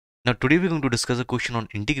Now today we're going to discuss a question on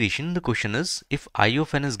integration. The question is, if I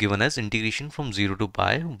of n is given as integration from 0 to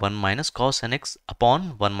pi 1 minus cos nx upon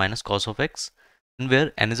 1 minus cos of x, and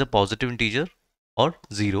where n is a positive integer or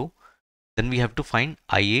 0, then we have to find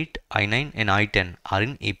I8, I9 and I10 are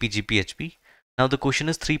in AP, GP, HP. Now the question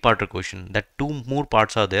is three-parter question, that two more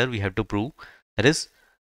parts are there we have to prove. That is,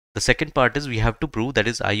 the second part is we have to prove that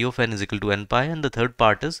is I of n is equal to n pi, and the third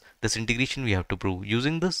part is this integration we have to prove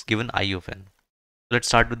using this given I of n. Let's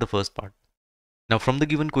start with the first part. Now from the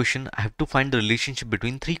given question, I have to find the relationship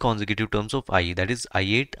between three consecutive terms of I, that is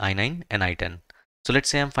I8, I9 and I10. So let's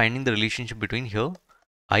say I'm finding the relationship between here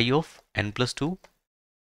I of n plus 2,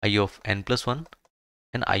 I of n plus 1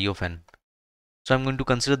 and I of n. So I'm going to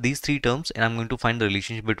consider these three terms and I'm going to find the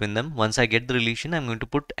relationship between them. Once I get the relation, I'm going to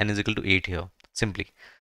put n is equal to 8 here, simply.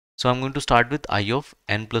 So I'm going to start with I of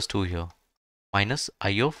n plus 2 here, minus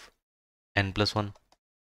I of n plus 1.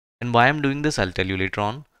 And why I'm doing this, I'll tell you later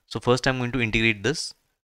on. So first I'm going to integrate this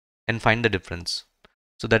and find the difference.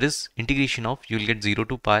 So that is integration of, you'll get 0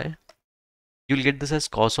 to pi, you'll get this as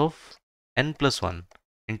cos of n plus 1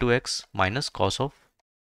 into x minus cos of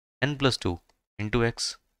n plus 2 into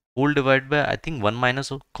x whole divided by, I think, 1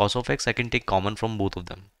 minus cos of x. I can take common from both of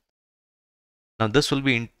them. Now this will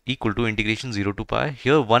be equal to integration 0 to pi.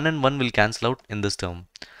 Here 1 and 1 will cancel out in this term.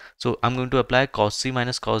 So I'm going to apply cos c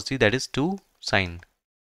minus cos d, that is 2 sine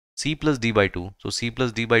c plus d by 2. So c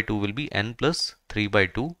plus d by 2 will be n plus 3 by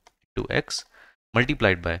 2 into x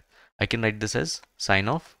multiplied by, I can write this as sine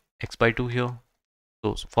of x by 2 here.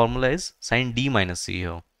 So formula is sine d minus c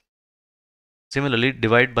here. Similarly,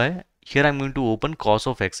 divide by, here I'm going to open cos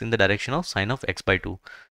of x in the direction of sine of x by 2.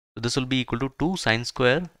 So this will be equal to 2 sine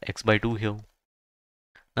square x by 2 here.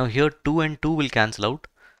 Now here 2 and 2 will cancel out.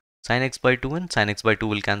 Sine x by 2 and sine x by 2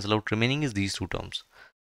 will cancel out. Remaining is these two terms.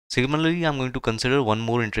 Similarly, I'm going to consider one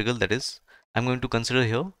more integral, that is, I'm going to consider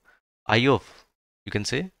here I of, you can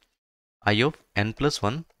say, I of n plus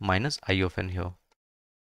 1 minus I of n here.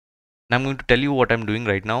 Now I'm going to tell you what I'm doing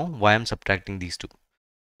right now, why I'm subtracting these two.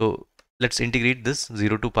 So let's integrate this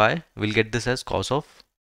 0 to pi. We'll get this as cos of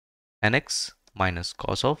nx minus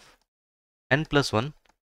cos of n plus 1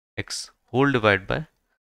 x whole divided by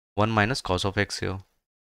 1 minus cos of x here.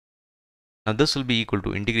 Now this will be equal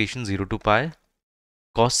to integration 0 to pi.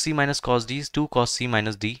 Cos c minus cos d is 2 cos c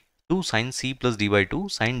minus d, 2 sine c plus d by 2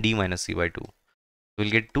 sine d minus c by 2. We'll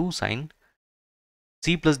get 2 sine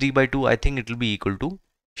c plus d by 2. I think it will be equal to,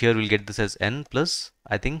 here we'll get this as n plus,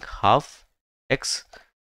 I think, half x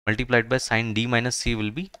multiplied by sine d minus c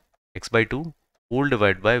will be x by 2 whole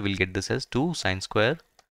divided by, we'll get this as 2 sine square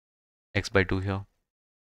x by 2 here.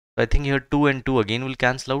 So I think here 2 and 2 again will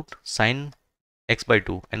cancel out, sine x by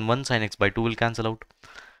 2 and 1 sine x by 2 will cancel out.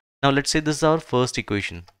 Now let's say this is our first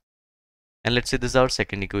equation and let's say this is our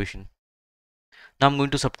second equation. Now I'm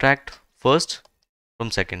going to subtract first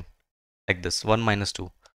from second like this, 1 minus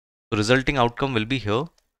 2. So resulting outcome will be here,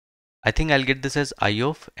 I think I'll get this as I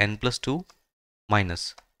of n plus 2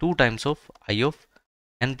 minus 2 times of I of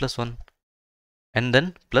n plus 1 and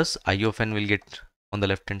then plus I of n will get on the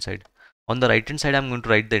left hand side. On the right hand side, I'm going to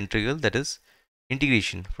write the integral, that is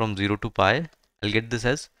integration from 0 to pi. I'll get this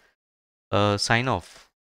as sine of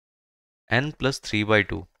n plus 3 by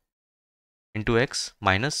 2 into x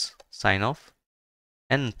minus sine of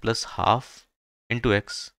n plus half into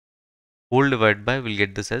x whole divided by, we'll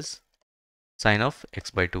get this as sine of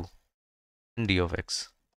x by 2 and d of x.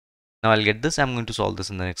 Now I'll get this, I'm going to solve this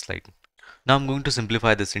in the next slide. Now I'm going to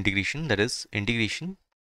simplify this integration, that is integration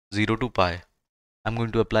 0 to pi. I'm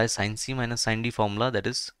going to apply sine c minus sine d formula, that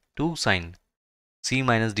is 2 sine c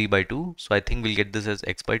minus d by 2. So I think we'll get this as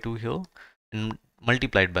x by 2 here and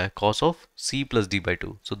multiplied by cos of c plus d by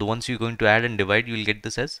 2. So the ones you're going to add and divide, you will get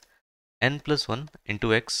this as n plus 1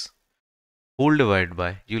 into x whole divided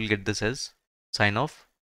by, you will get this as sine of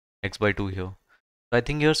x by 2 here. So I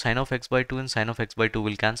think here sine of x by 2 and sine of x by 2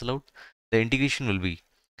 will cancel out. The integration will be,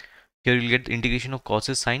 here you'll get integration of cos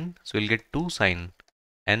is sine, so you'll get 2 sine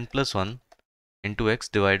n plus 1 into x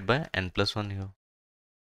divided by n plus 1 here.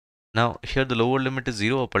 Now here the lower limit is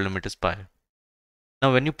 0, upper limit is pi.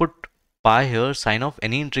 Now when you put pi here, sine of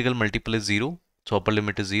any integral multiple is 0, so upper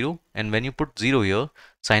limit is 0, and when you put 0 here,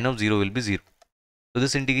 sine of 0 will be 0. So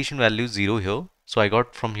this integration value is 0 here. So I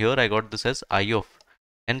got from here, I got this as I of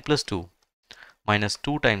n plus 2 minus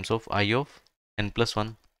 2 times of I of n plus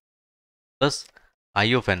 1 plus I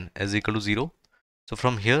of n is equal to 0. So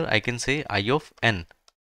from here I can say I of n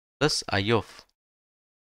plus I of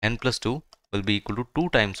n plus 2 will be equal to 2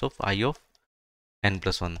 times of I of n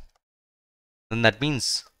plus 1. Then that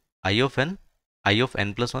means I of n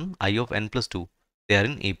plus 1, I of n plus 2, they are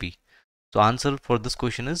in AP. So answer for this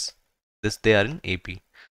question is this, they are in AP.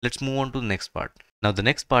 Let's move on to the next part. Now the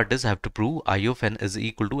next part is I have to prove I of n is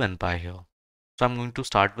equal to n pi here. So I'm going to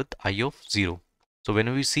start with I of 0. So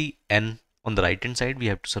whenever we see n on the right hand side, we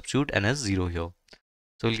have to substitute n as 0 here.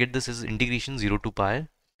 So we'll get this as integration 0 to pi.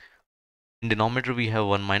 In denominator we have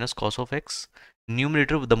 1 minus cos of x.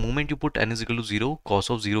 Numerator, the moment you put n is equal to 0, cos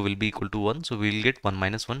of 0 will be equal to 1. So we'll get 1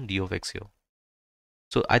 minus 1 d of x here.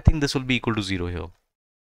 So I think this will be equal to 0 here.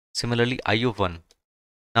 Similarly, I of 1.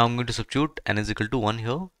 Now I'm going to substitute n is equal to 1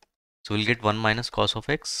 here. So we'll get 1 minus cos of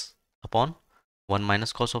x upon 1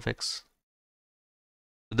 minus cos of x.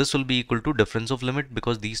 So this will be equal to difference of limit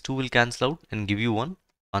because these two will cancel out and give you 1.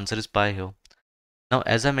 Answer is pi here. Now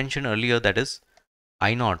as I mentioned earlier, that is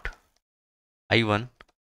I0, I1,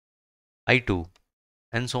 I2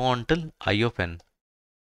 and so on till I of n.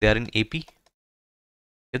 They are in AP.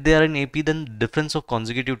 If they are in AP, then difference of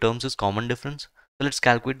consecutive terms is common difference. So let's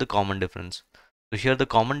calculate the common difference. So here the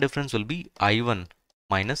common difference will be I1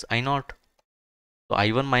 minus I0. So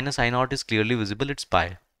I1 minus I0 is clearly visible, it's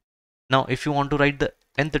pi. Now if you want to write the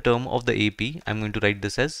nth term of the AP, I'm going to write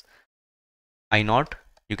this as I0.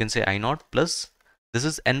 You can say I0 plus, this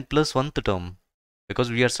is n plus 1th term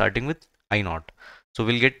because we are starting with I0. So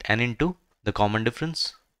we'll get n into the common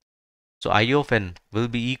difference. So I of n will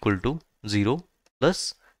be equal to 0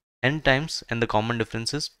 plus n times, and the common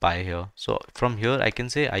difference is pi here. So from here I can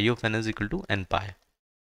say I of n is equal to n pi.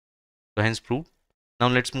 So hence proved. Now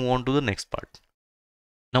let's move on to the next part.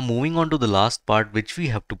 Now moving on to the last part which we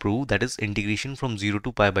have to prove, that is integration from 0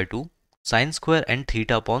 to pi by 2. Sine square n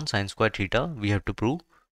theta upon sine square theta, we have to prove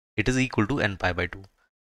it is equal to n pi by 2.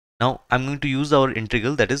 Now I'm going to use our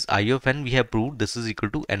integral, that is I of n, we have proved this is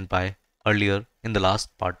equal to n pi earlier in the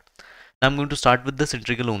last part. Now I'm going to start with this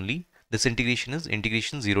integral only. This integration is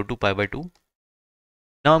integration 0 to pi by 2.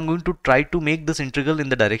 Now I'm going to try to make this integral in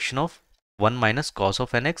the direction of 1 minus cos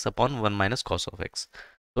of nx upon 1 minus cos of x.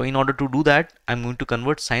 So in order to do that, I'm going to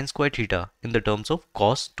convert sine square theta in the terms of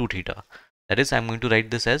cos 2 theta. That is, I'm going to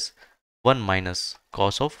write this as 1 minus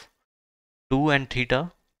cos of 2 and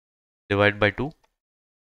theta divided by 2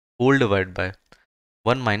 whole divided by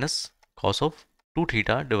 1 minus cos of 2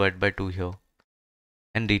 theta divided by 2 here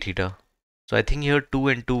and d theta. So I think here 2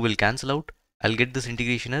 and 2 will cancel out. I'll get this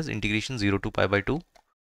integration as integration 0 to pi by 2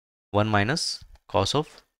 1 minus cos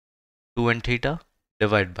of 2 and theta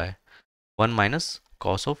divided by 1 minus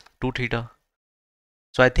cos of 2 theta.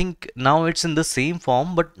 So I think now it's in the same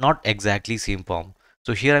form but not exactly same form.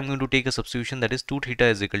 So here I'm going to take a substitution, that is 2 theta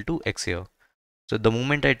is equal to x here. So the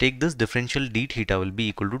moment I take this, differential d theta will be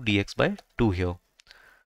equal to dx by 2 here.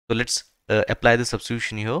 So let's apply the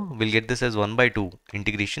substitution here. We'll get this as 1 by 2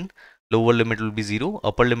 integration. Lower limit will be 0,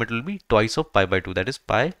 upper limit will be twice of pi by 2, that is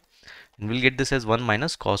pi. And we'll get this as 1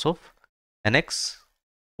 minus cos of nx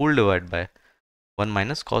whole divided by 1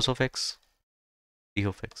 minus cos of x d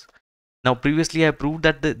of x. Now previously I proved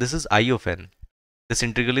that this is I of n. This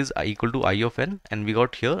integral is equal to I of n, and we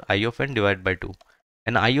got here I of n divided by 2.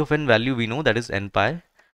 And I of n value we know, that is n pi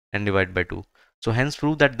and divided by 2. So hence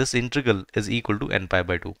prove that this integral is equal to n pi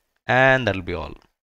by 2. And that'll be all.